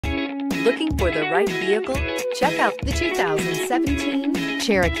Looking for the right vehicle? Check out the 2017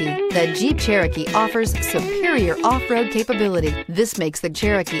 Cherokee. The Jeep Cherokee offers superior off-road capability. This makes the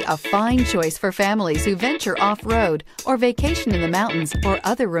Cherokee a fine choice for families who venture off-road or vacation in the mountains or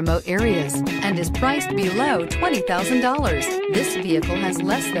other remote areas, and is priced below $20,000. This vehicle has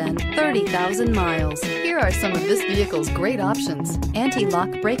less than 30,000 miles. Here are some of this vehicle's great options: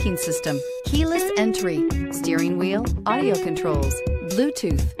 anti-lock braking system, keyless entry, steering wheel audio controls,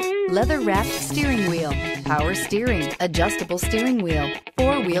 Bluetooth, leather-wrapped steering wheel, power steering, adjustable steering wheel,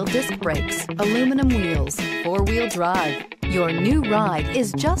 four-wheel disc brakes, aluminum wheels, four-wheel drive. Your new ride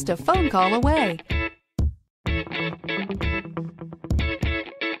is just a phone call away.